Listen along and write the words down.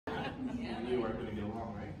are going to get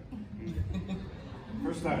along, right?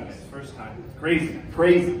 First time, guys. First time. It's crazy.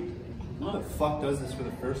 Crazy. Who the fuck does this for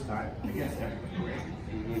the first time? I guess everybody, right?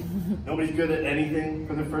 Nobody's good at anything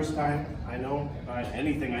for the first time. I know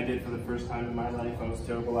anything I did for the first time in my life I was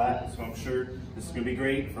terrible at, so I'm sure this is going to be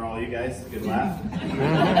great for all you guys. Good laugh.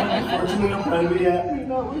 Unfortunately, I'm trying to be at. You're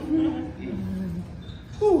not with me.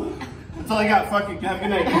 Whew. That's all I got. Fuck it. Have a good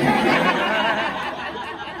night.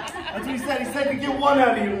 That's what he said. He said to get one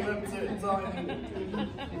out of you. That's it. That's all I need.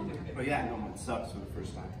 But yeah, no, it sucks for the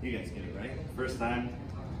first time. You guys get it, right? First time.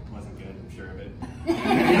 Wasn't good, I'm sure of it. You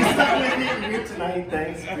stuck with me, you're here tonight,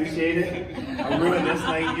 thanks, appreciate it. I'll ruin this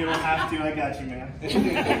night, you don't have to, I got you, man.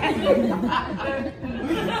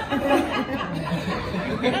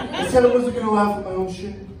 I said I wasn't gonna laugh at my own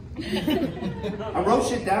shit. I wrote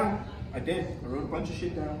shit down, I did. I wrote a bunch of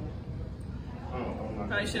shit down. Oh,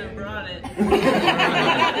 probably should have brought it.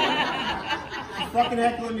 She's fucking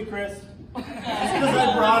heckling me, Chris. Just because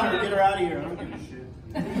I brought her, get her out of here, I don't give a shit.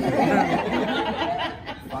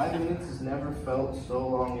 5 minutes has never felt so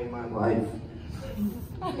long in my life.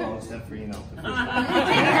 Well, except for, you know, the first time.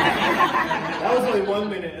 That was only 1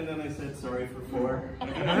 minute, and then I said sorry for 4.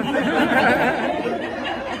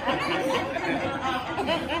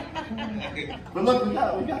 But look, we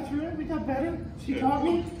got through it, we got better. She taught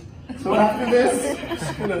me. So after this,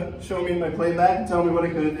 she's gonna show me my playback and tell me what I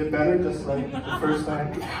could have did better, just like the first time.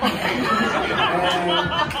 And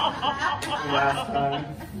the last time.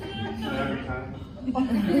 And every time.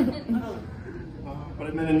 But I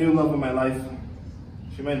met a new love in my life.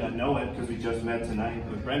 She might not know it because we just met tonight.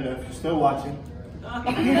 But Brenda, if you're still watching. It's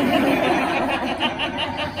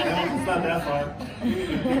not that far.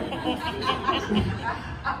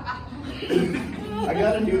 I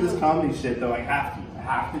gotta do this comedy shit though, I have to. I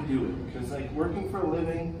have to do it. Because like working for a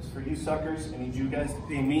living is for you suckers. I need you guys to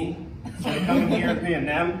pay me. Instead of coming here and paying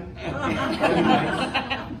them.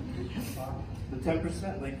 The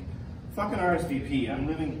 10%, like fucking RSVP. I'm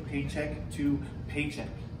living paycheck to paycheck.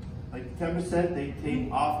 Like 10% they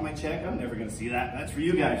take off my check. I'm never gonna see that. That's for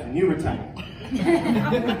you guys when you retire.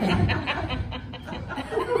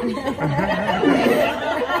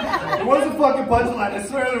 It was a fucking punchline, I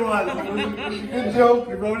swear there was. It was a good joke,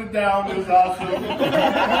 we wrote it down, it was awesome.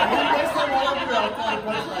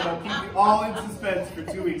 I'll keep you all in suspense for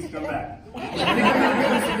 2 weeks, come back. I think I'm gonna do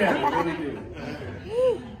this again, I really do.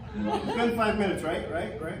 It's been 5 minutes, right?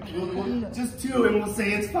 We'll just 2 and we'll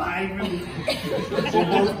say it's 5 and we'll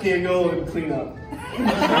both giggle and clean up.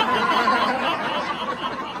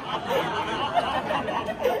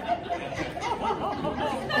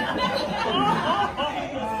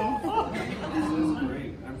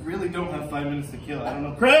 Don't have 5 minutes to kill. I don't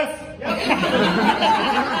know. Chris! Yep.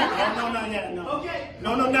 No, not yet. No. Okay.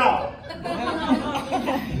 No, now.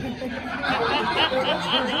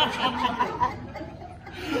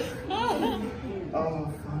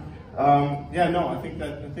 Oh, fuck. Yeah, no, I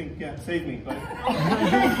think, yeah, save me, but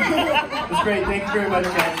it's great. Thank you very much,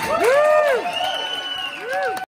 guys.